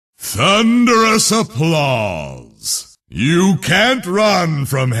Thunderous applause! You can't run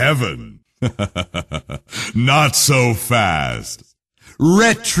from heaven. Not so fast.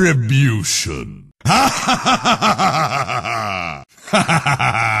 Retribution.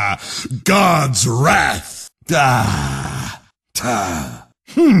 God's wrath.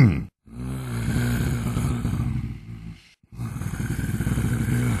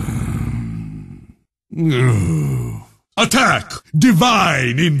 Attack!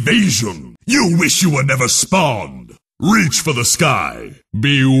 Divine invasion! You wish you were never spawned! Reach for the sky!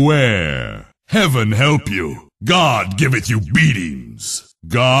 Beware! Heaven help you! God giveth you beatings!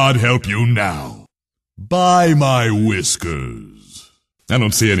 God help you now! Buy my whiskers! I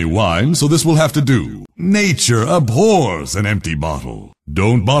don't see any wine, so this will have to do. Nature abhors an empty bottle.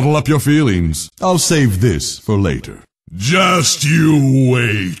 Don't bottle up your feelings. I'll save this for later. Just you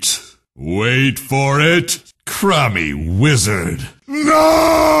wait. Wait for it. Crummy wizard.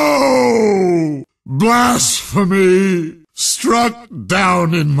 No! Blasphemy! Struck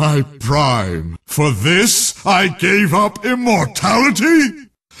down in my prime. For this I gave up immortality?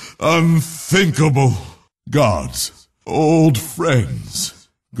 Unthinkable. Gods, old friends,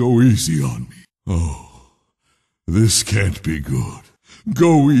 go easy on me. Oh, this can't be good.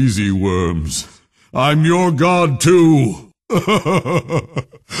 Go easy, worms. I'm your god too.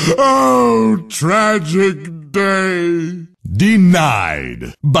 Oh, tragic day.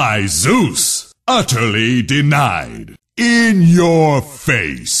 Denied by Zeus. Utterly denied. In your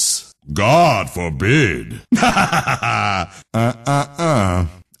face. God forbid.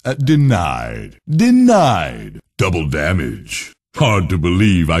 Denied. Denied. Double damage. Hard to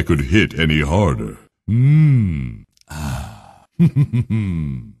believe I could hit any harder.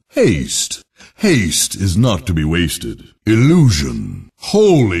 Haste. Haste is not to be wasted. Illusion.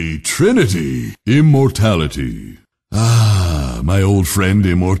 Holy Trinity. Immortality. Ah, my old friend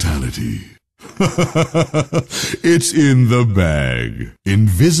immortality. It's in the bag.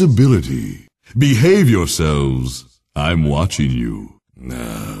 Invisibility. Behave yourselves. I'm watching you.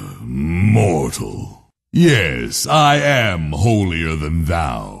 Mortal. Yes, I am holier than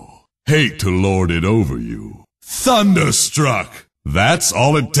thou. Hate to lord it over you. Thunderstruck! That's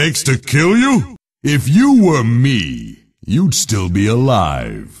all it takes to kill you? If you were me, you'd still be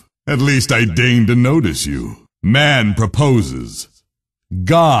alive. At least I deign to notice you. Man proposes.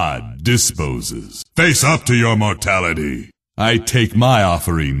 God disposes. Face up to your mortality. I take my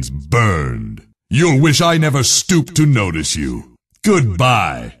offerings burned. You'll wish I never stooped to notice you.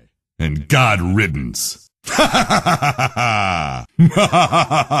 Goodbye, and God riddance.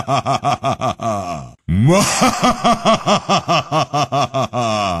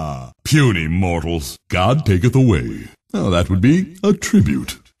 Puny mortals, God taketh away. Oh, that would be a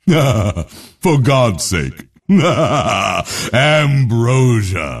tribute. For God's sake.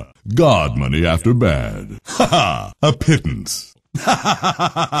 Ambrosia. God money after bad. A pittance.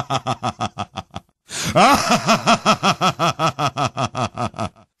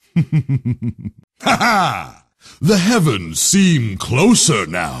 The heavens seem closer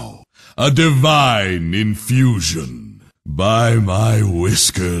now. A divine infusion. By my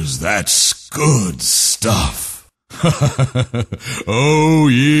whiskers, that's good stuff. O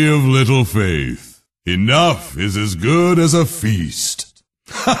ye of little faith, enough is as good as a feast.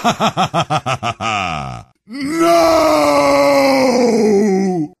 No!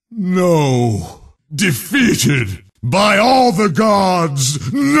 No! Defeated by all the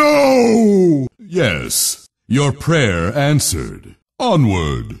gods! No! Yes, your prayer answered.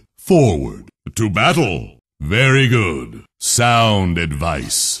 Onward, forward, to battle. Very good. Sound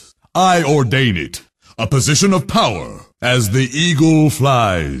advice. I ordain it. A position of power, as the eagle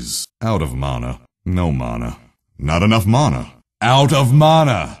flies. Out of mana. No mana. Not enough mana. Out of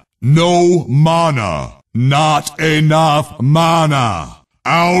mana. No mana. Not enough mana.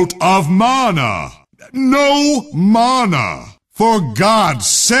 Out of mana. No mana. For God's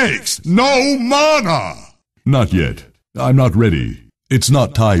sakes, no mana. Not yet. I'm not ready. It's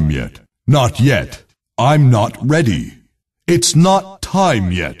not time yet. Not yet. I'm not ready. It's not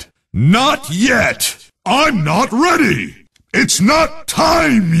time yet. Not yet. I'm not ready. It's not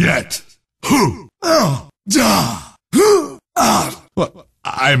time yet. What?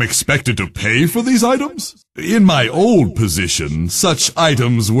 I'm expected to pay for these items? In my old position, such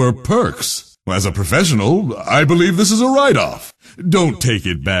items were perks. As a professional, I believe this is a write-off. Don't take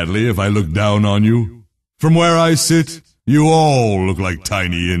it badly if I look down on you. From where I sit, you all look like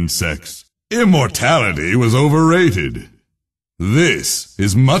tiny insects. Immortality was overrated. This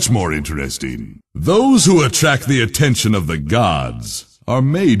is much more interesting. Those who attract the attention of the gods are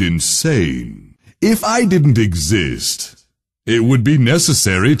made insane. If I didn't exist, It would be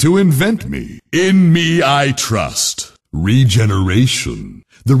necessary to invent me. In me I trust. Regeneration.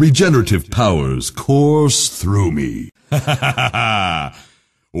 The regenerative powers course through me.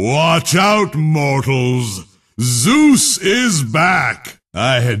 Watch out, mortals. Zeus is back.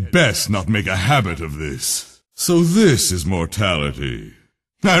 I had best not make a habit of this. So this is mortality.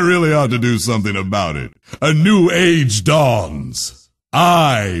 I really ought to do something about it. A new age dawns.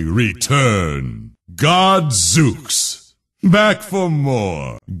 I return. God Zeus. Back for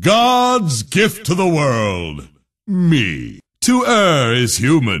more. God's gift to the world. Me. To err is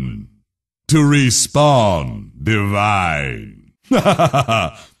human. To respawn, divine.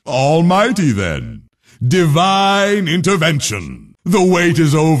 Almighty then. Divine intervention. The wait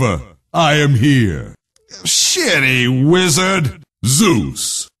is over. I am here. Shitty wizard.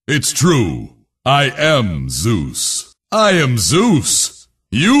 Zeus. It's true. I am Zeus. I am Zeus.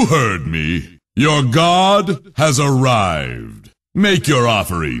 You heard me. Your God has arrived. Make your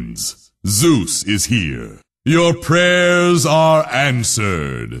offerings. Zeus is here. Your prayers are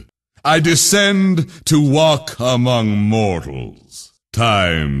answered. I descend to walk among mortals.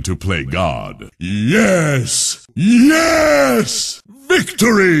 Time to play God. Yes! Yes!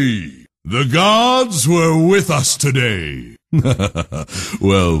 Victory! The gods were with us today.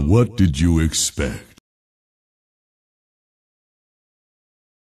 Well, what did you expect?